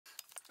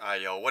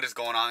Alright, yo, what is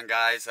going on,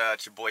 guys?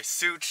 It's your boy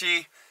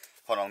Suchi.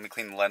 Hold on, let me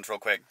clean the lens real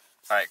quick.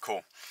 Alright,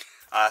 cool.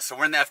 So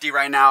we're in the FD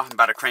right now. I'm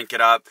about to crank it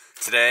up.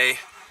 Today,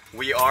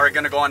 we are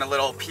going to go on a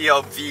little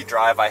POV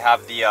drive. I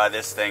have the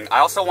this thing. I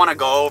also want to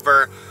go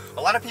over,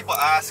 a lot of people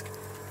ask,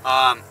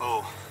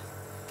 oh,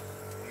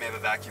 we may have a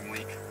vacuum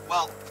leak.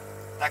 Well,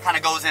 that kind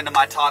of goes into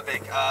my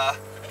topic. A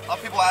lot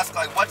of people ask,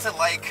 like, what's it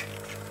like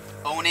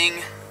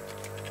owning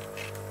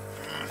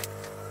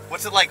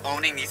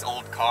these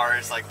old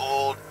cars, like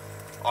old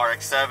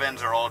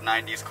RX-7s or old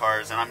 90s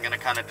cars, and I'm going to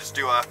kind of just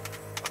do a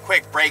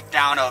quick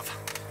breakdown of,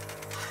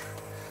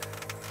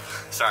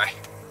 a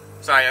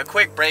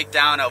quick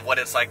breakdown of what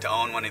it's like to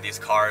own one of these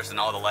cars and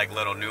all the like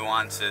little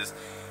nuances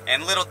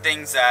and little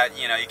things that,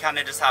 you know, you kind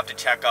of just have to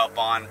check up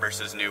on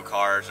versus new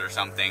cars or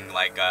something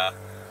like I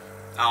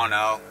don't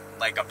know,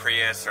 like a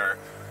Prius or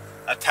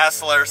a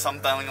Tesla or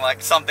something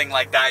like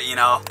that, you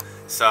know.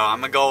 So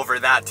I'm going to go over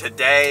that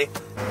today.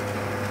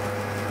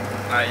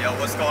 Alright, yo,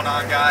 what's going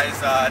on,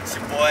 guys? It's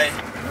your boy.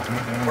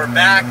 We're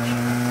back.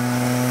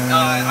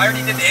 I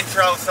already did the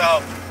intro, so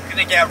I'm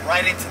gonna get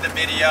right into the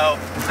video.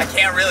 I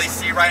can't really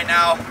see right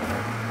now.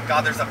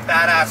 God, there's a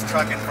badass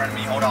truck in front of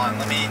me. Hold on,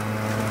 let me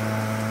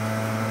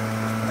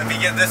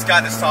give this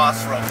guy the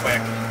sauce real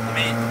quick.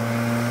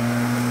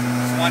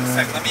 Just 1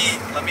 sec. Let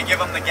me give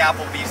him the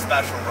Gapple-B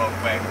special real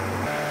quick.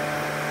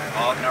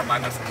 Oh, never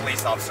mind. There's a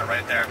police officer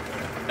right there.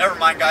 Never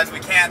mind, guys. We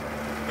can't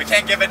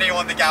give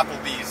anyone the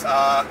Gapple-B's.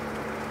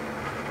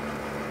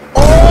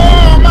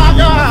 Oh my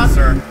God,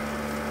 sir.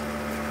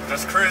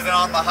 Just cruising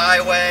on the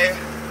highway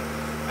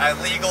at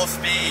legal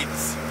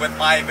speeds with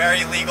my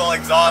very legal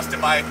exhaust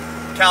and my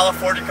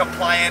California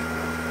compliant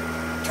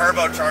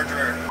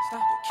turbocharger. Stop it,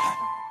 Cat.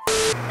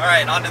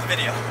 Alright, on to the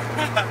video.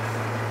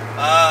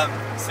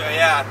 So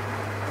yeah,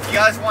 if you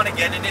guys want to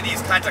get into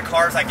these kinds of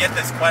cars, I get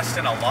this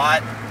question a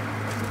lot,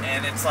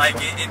 and it's like,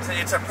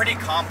 it's a pretty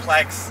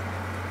complex,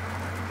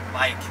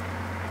 like,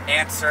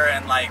 answer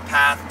and, like,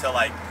 path to,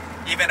 like,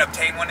 even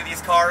obtain one of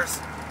these cars.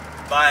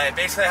 But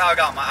basically how I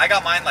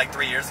got mine like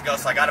 3 years ago,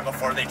 so I got it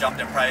before they jumped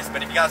in price.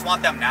 But if you guys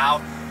want them now,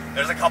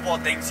 there's a couple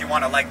of things you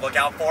want to like look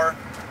out for.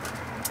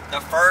 The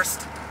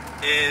first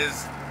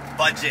is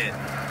budget.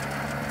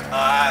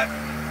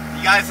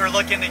 You guys are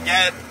looking to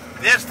get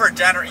this for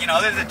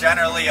this is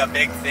generally a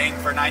big thing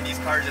for 90s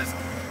cars is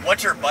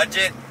what's your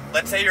budget?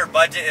 Let's say your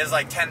budget is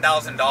like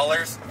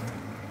 $10,000.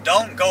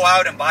 Don't go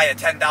out and buy a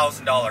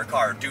 $10,000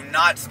 car. Do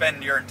not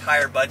spend your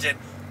entire budget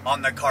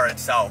on the car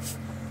itself.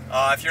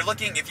 If you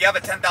have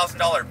a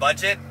 $10,000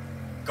 budget,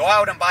 go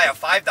out and buy a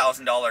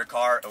 $5,000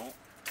 car. Ooh.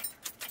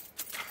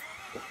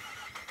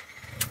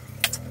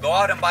 Go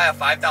out and buy a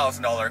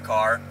 $5,000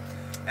 car,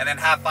 and then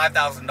have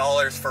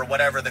 $5,000 for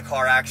whatever the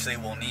car actually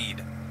will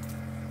need.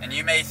 And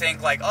you may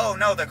think like, oh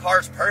no, the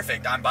car's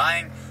perfect. I'm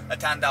buying a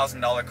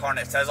 $10,000 car and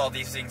it says all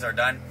these things are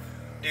done.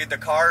 Dude, the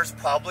car's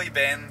probably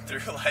been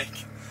through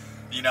like,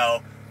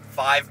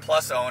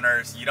 5+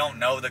 owners. You don't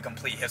know the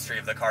complete history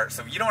of the car,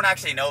 so you don't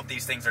actually know if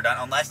these things are done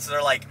unless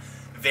they're like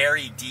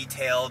very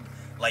detailed,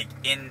 like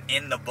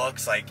in the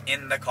books, like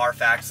in the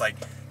Carfax, like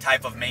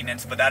type of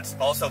maintenance. But that's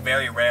also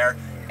very rare.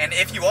 And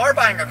if you are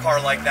buying a car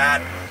like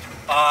that,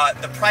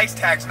 the price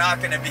tag's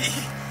not going to be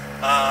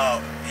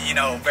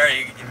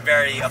very,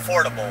 very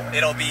affordable.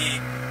 It'll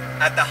be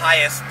at the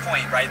highest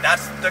point, right?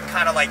 That's the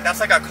kind of like, that's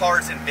like a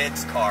cars and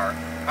bids car.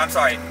 I'm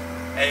sorry,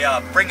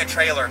 a bring a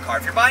trailer car.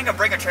 If you're buying a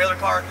bring a trailer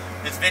car,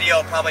 this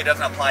video probably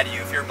doesn't apply to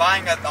you. If you're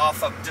buying it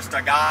off of just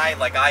a guy,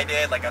 like I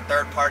did, like a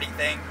third-party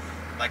thing,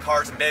 like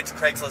Cars and Bids,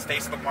 Craigslist,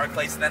 Facebook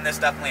Marketplace, then this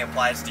definitely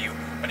applies to you.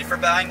 But if you're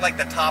buying like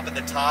the top of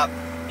the top,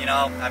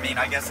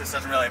 I guess this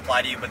doesn't really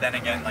apply to you, but then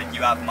again, like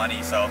you have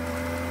money, so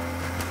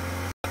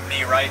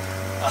me, right?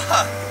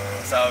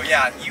 So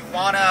yeah, you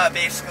wanna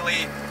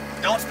basically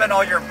don't spend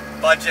all your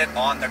budget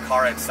on the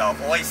car itself.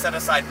 Always set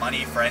aside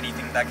money for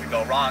anything that could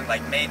go wrong,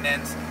 like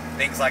maintenance,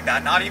 things like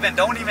that.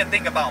 Don't even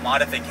think about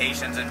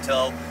modifications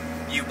until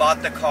you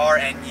bought the car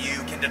and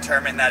you can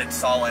determine that it's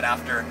solid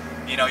after,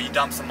 you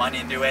dump some money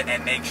into it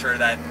and make sure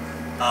that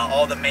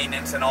all the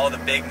maintenance and all the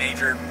big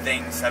major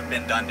things have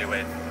been done to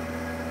it.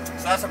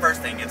 So that's the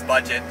first thing, it's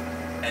budget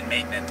and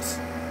maintenance.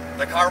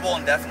 The car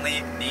will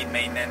definitely need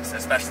maintenance,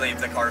 especially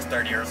if the car is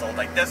 30 years old.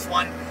 Like this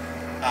one,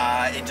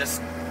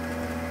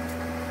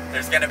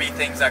 there's going to be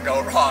things that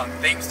go wrong.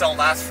 Things don't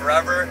last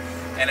forever,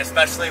 and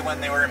especially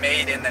when they were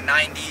made in the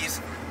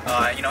 90s.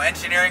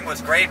 Engineering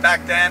was great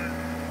back then.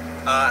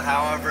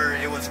 However,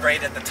 it was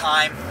great at the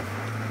time.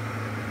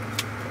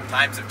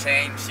 Times have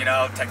changed,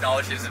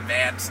 technology has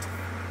advanced.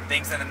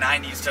 Things in the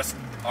 90s just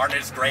aren't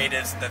as great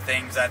as the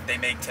things that they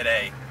make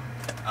today.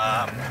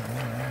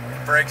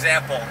 For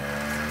example,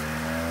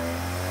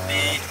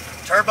 the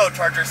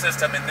turbocharger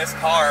system in this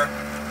car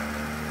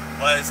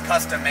was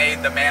custom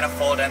made, the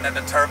manifold, and then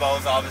the turbo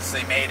is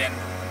obviously made in,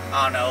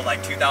 I don't know,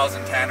 like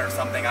 2010 or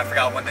something. I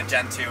forgot when the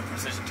Gen 2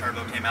 Precision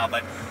Turbo came out,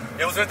 but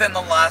it was within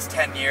the last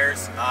 10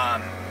 years.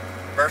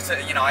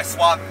 I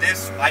swapped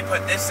this, I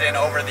put this in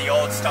over the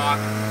old stock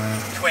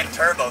twin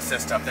turbo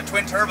system. The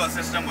twin turbo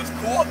system was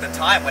cool at the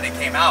time when it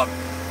came out,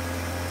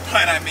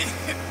 but I mean,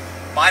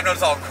 Mine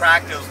was all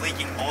cracked, it was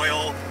leaking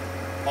oil.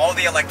 All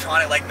the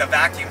electronic, like the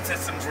vacuum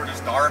systems were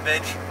just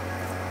garbage.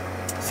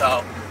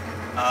 So,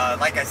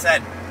 like I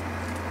said,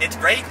 it's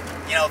great,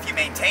 you know, if you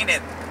maintain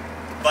it,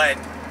 but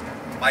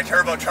my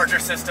turbocharger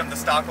system, the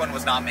stock one,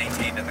 was not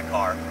maintained in the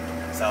car.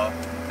 So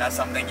that's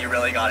something you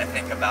really got to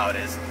think about,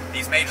 is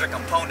these major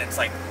components,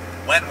 like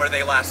when were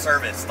they last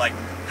serviced? Like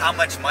how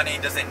much money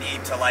does it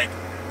need to like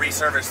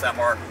reservice them?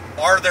 Or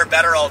are there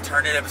better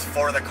alternatives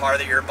for the car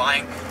that you're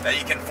buying that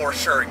you can for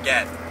sure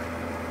get?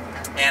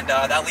 And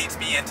that leads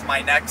me into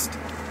my next,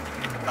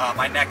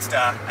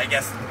 I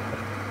guess,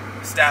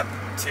 step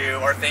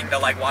to, or thing to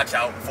like watch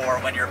out for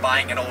when you're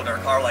buying an older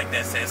car like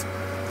this, is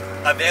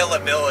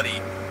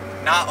availability.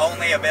 Not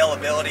only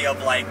availability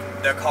of like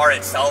the car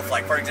itself,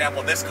 like for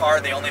example, this car,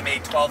 they only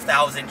made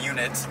 12,000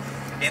 units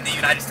in the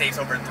United States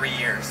over 3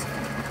 years.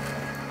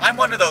 I'm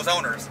one of those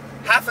owners.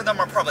 Half of them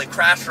are probably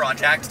crashed or on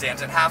jack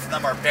stands, and half of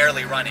them are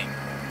barely running.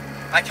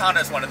 I count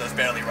as one of those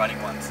barely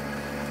running ones.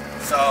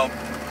 So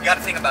you got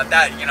to think about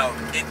that. You know,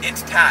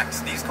 it's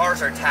taxed. These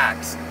cars are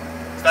taxed,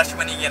 especially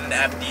when you get into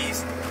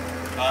FDs.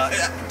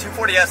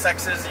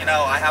 240SXs, you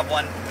know, I have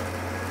one.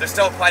 There's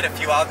still quite a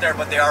few out there,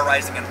 but they are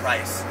rising in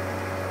price.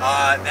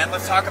 Then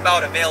let's talk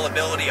about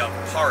availability of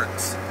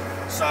parts.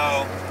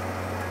 So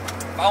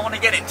if I want to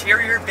get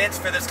interior bits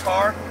for this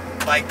car,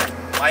 like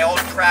my old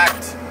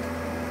cracked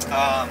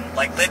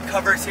like lid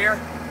covers here,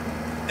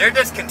 they're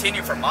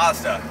discontinued from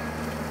Mazda.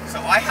 So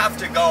I have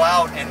to go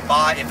out and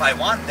buy, if I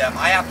want them,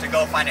 I have to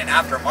go find an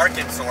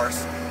aftermarket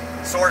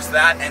source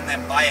that, and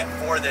then buy it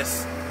for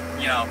this,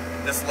 you know,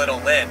 this little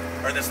lid,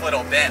 or this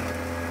little bin.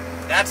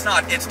 That's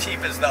not as cheap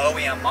as the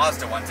OEM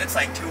Mazda ones. It's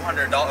like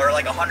 $200 or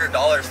like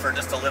 $100 for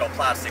just a little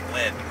plastic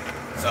lid.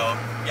 So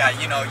yeah,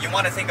 you know, you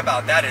want to think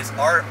about that, is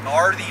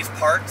are these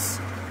parts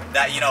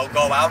that, you know,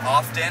 go out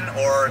often,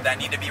 or that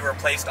need to be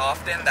replaced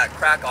often, that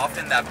crack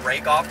often, that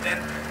break often,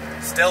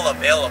 still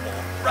available,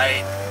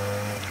 right?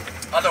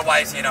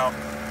 Otherwise, you know,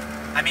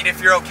 I mean,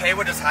 if you're okay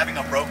with just having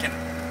a broken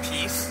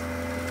piece,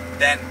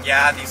 then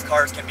yeah, these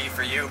cars can be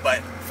for you. But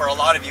for a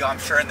lot of you, I'm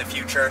sure in the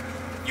future,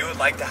 you would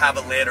like to have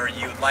a lid, or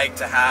you would like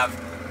to have,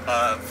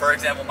 for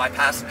example, my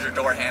passenger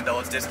door handle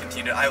is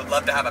discontinued. I would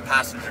love to have a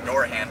passenger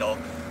door handle,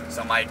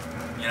 so my,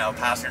 you know,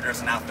 passenger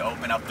doesn't have to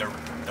open up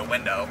the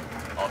window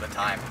all the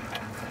time.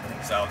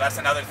 So that's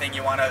another thing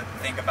you want to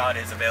think about,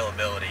 is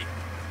availability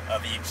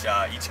of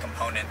each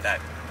component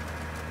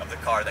of the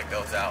car that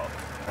goes out.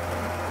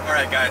 All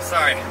right, guys,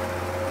 sorry.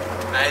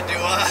 I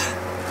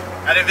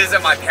had to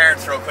visit my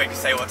parents real quick to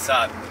say what's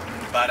up.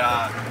 But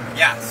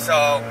yeah,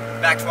 so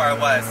back to where I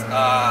was.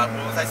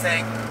 What was I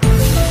saying?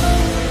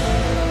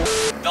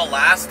 The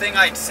last thing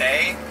I'd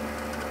say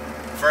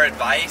for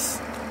advice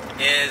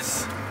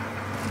is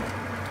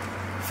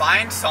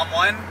find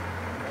someone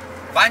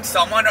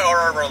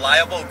or a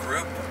reliable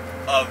group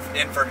of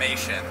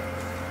information.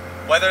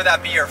 Whether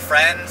that be your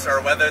friends,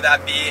 or whether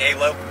that be a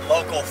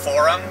local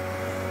forum,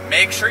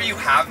 make sure you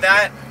have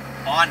that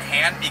on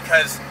hand,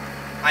 because,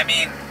 I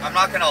mean, I'm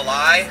not gonna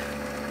lie,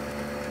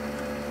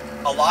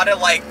 a lot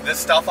of like the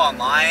stuff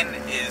online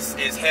is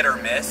hit or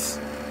miss,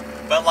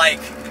 but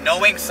like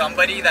knowing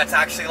somebody that's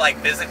actually like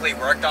physically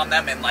worked on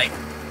them and like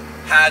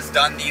has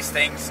done these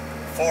things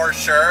for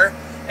sure,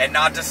 and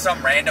not just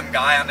some random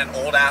guy on an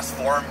old ass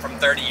forum from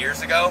 30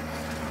 years ago,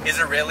 is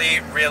a really,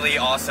 really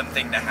awesome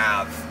thing to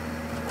have.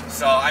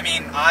 So, I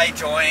mean,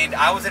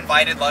 I was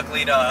invited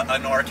luckily to a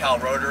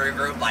NorCal Rotary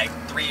group like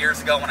 3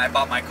 years ago when I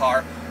bought my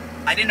car.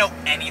 I didn't know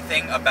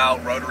anything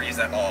about rotaries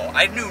at all.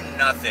 I knew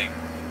nothing.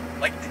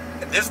 Like,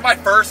 this is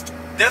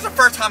the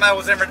first time I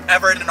was ever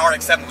in an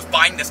RX-7, was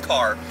buying this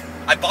car.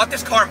 I bought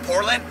this car in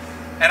Portland,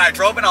 and I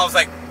drove it, and I was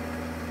like,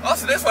 oh,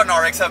 so this is what an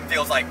RX-7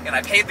 feels like. And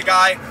I paid the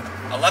guy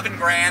 11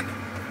 grand,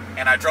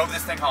 and I drove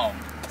this thing home,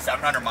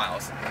 700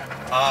 miles.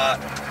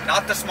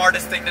 Not the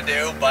smartest thing to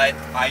do, but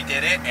I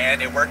did it,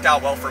 and it worked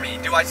out well for me.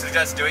 Do I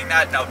suggest doing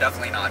that? No,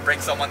 definitely not. Bring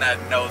someone that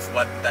knows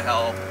what the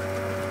hell,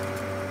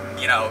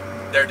 you know,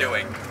 they're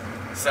doing.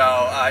 So,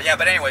 yeah,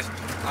 but anyways,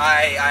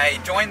 I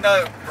joined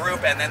the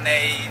group, and then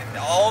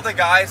all the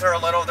guys are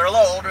they're a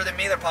little older than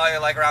me. They're probably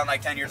like around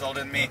like 10 years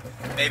older than me.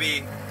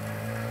 Maybe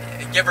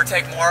give or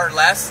take more or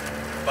less.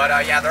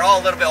 But yeah, they're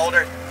all a little bit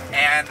older,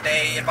 and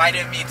they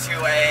invited me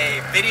to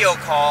a video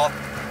call.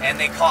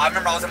 And I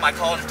remember I was in my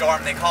college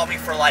dorm, they called me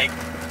for like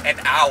an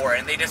hour,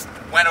 and they just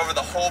went over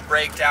the whole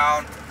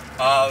breakdown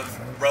of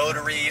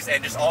rotaries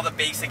and just all the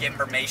basic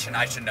information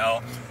I should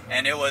know.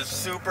 And it was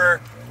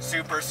super,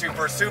 super,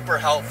 super, super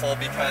helpful,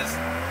 because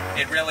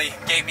it really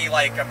gave me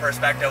like a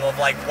perspective of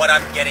like what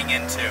I'm getting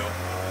into.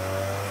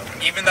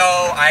 Even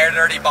though I had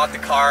already bought the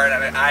car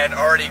and I had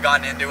already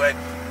gotten into it,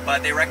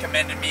 but they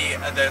recommended me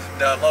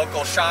the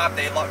local shop.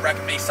 They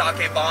recommended me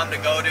Sake Bomb to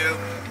go to.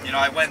 You know,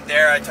 I went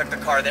there, I took the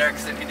car there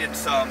because it needed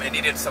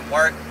some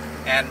work,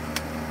 and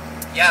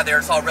yeah,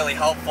 they're all really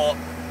helpful.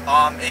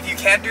 If you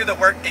can't do the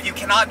work, if you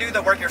cannot do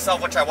the work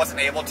yourself, which I wasn't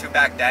able to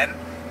back then,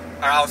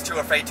 or I was too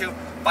afraid to,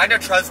 find a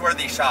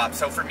trustworthy shop.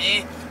 So for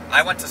me,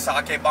 I went to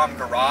Sake Bomb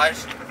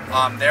Garage.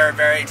 They're a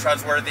very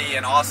trustworthy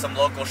and awesome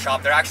local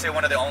shop. They're actually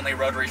one of the only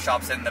rotary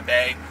shops in the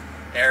Bay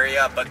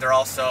Area, but they're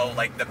also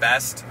like the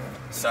best.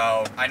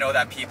 So I know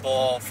that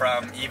people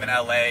from even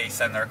LA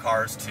send their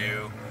cars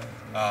to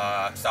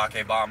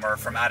Sake Bomb, or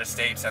from out of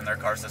state send their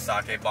cars to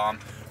Sake Bomb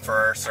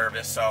for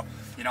service. So,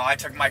 you know, I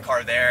took my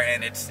car there,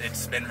 and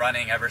it's been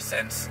running ever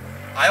since.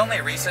 I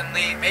only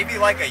recently, maybe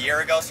like a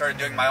year ago, started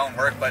doing my own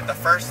work, but the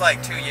first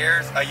like 2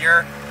 years, a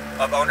year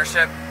of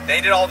ownership, they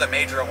did all the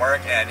major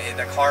work, and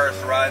the cars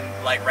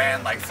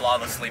ran like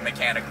flawlessly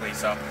mechanically.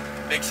 So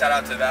big shout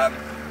out to them.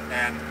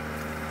 And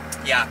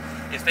yeah,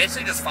 it's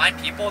basically just find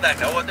people that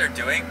know what they're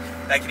doing,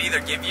 that can either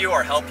give you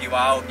or help you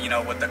out, you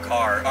know, with the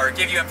car, or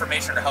give you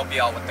information to help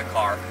you out with the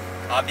car.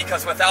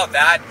 Because without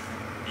that,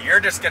 you're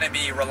just going to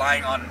be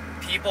relying on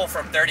people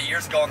from 30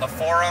 years ago on the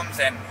forums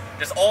and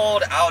just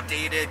old,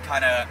 outdated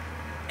kind of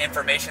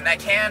information that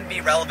can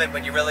be relevant,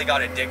 but you really got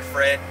to dig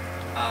for it.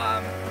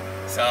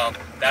 So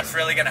that's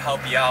really going to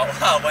help you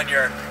out when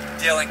you're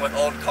dealing with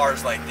old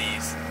cars like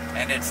these.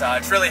 And it's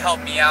really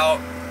helped me out,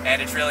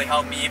 and it's really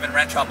helped me even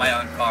wrench out my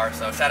own car.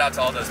 So shout out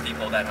to all those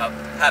people that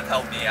have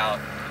helped me out.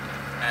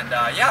 And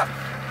yeah,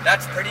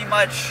 that's pretty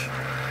much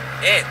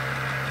it.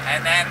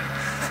 And then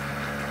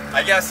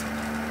I guess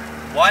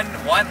one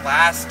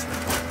last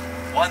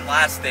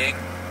thing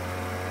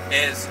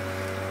is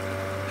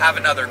have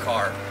another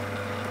car.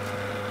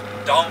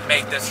 Don't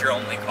make this your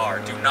only car.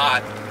 Do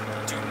not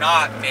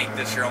make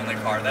this your only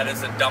car. That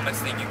is the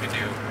dumbest thing you could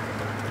do.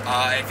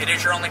 If it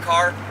is your only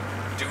car,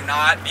 do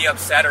not be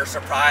upset or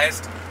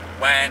surprised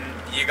when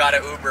you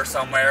gotta Uber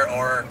somewhere,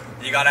 or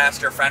you gotta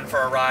ask your friend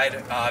for a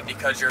ride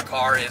because your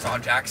car is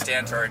on jack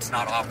stands, or it's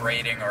not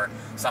operating, or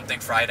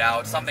something's fried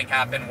out, something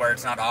happened where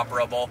it's not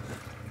operable.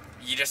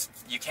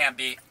 You can't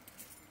be,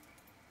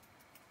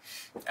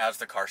 as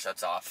the car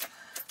shuts off.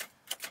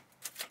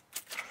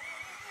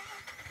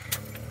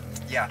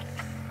 Yeah,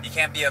 you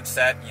can't be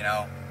upset, you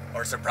know,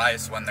 or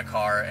surprised when the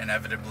car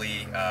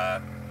inevitably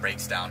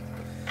breaks down.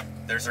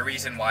 There's a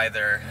reason why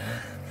they're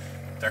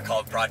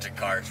called project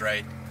cars,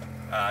 right?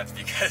 It's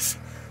because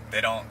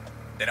they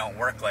don't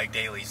work like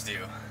dailies do.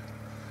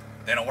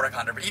 They don't work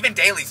 100%. Even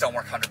dailies don't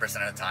work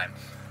 100% of the time.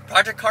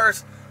 Project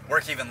cars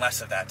work even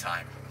less of that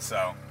time.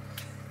 So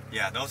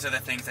yeah, those are the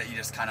things that you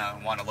just kind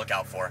of want to look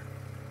out for.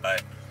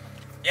 But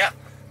yeah,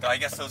 so I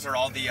guess those are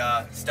all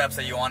the steps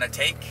that you want to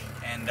take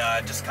and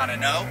just kind of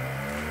know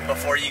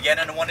before you get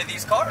into one of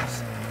these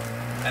cars.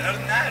 And other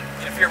than that,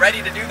 if you're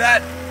ready to do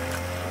that,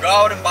 go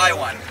out and buy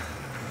one.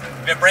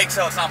 If it breaks,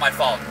 so it's not my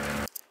fault.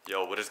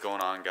 Yo, what is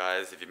going on,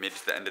 guys? If you made it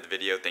to the end of the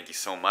video, thank you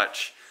so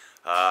much.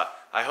 I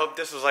hope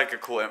this was like a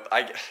cool,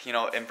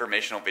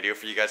 informational video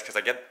for you guys, because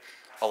I get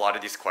a lot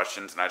of these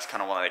questions, and I just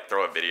kind of want to like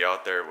throw a video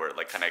out there where it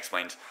like kind of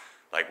explains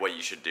like what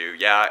you should do.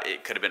 Yeah,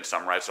 it could have been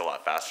summarized a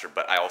lot faster,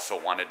 but I also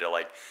wanted to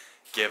like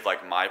give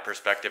like my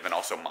perspective and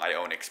also my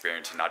own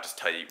experience, and not just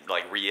tell you,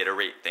 like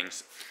reiterate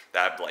things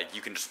that like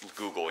you can just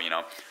Google, you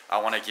know.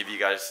 I want to give you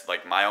guys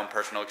like my own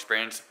personal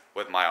experience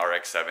with my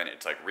RX-7.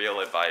 It's like real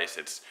advice.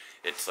 It's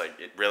like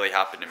it really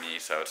happened to me,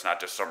 so it's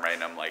not just some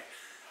random like,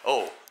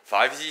 oh,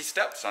 5 easy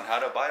steps on how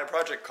to buy a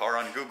project car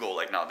on Google.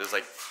 Like, no, there's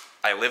like,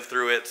 I lived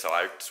through it, so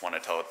I just want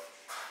to tell it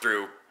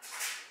through,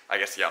 I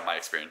guess, yeah, my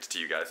experience to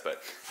you guys.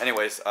 But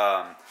anyways,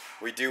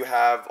 we do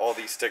have all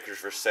these stickers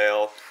for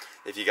sale.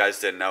 If you guys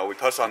didn't know, we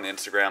post on the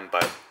Instagram,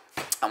 but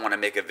I want to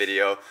make a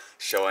video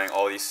showing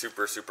all these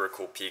super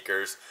cool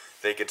peakers.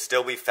 They could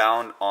still be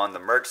found on the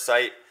merch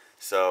site,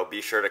 so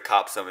be sure to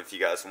cop some if you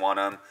guys want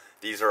them.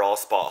 These are all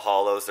spot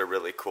hollows. They're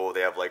really cool.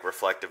 They have like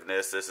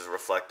reflectiveness. This is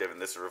reflective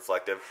and this is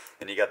reflective.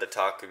 And you got the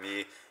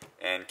Takumi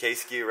and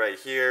Keisuke right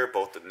here,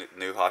 both the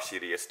new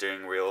Hashiriya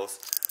steering wheels.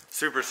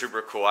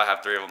 Super cool. I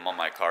have 3 of them on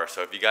my car,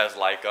 so if you guys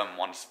like them,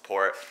 want to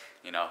support,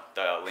 you know,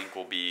 the link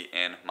will be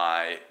in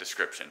my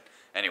description.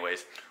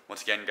 Anyways,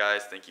 once again,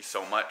 guys, thank you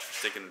so much for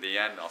sticking to the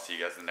end. I'll see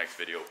you guys in the next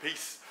video.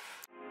 Peace.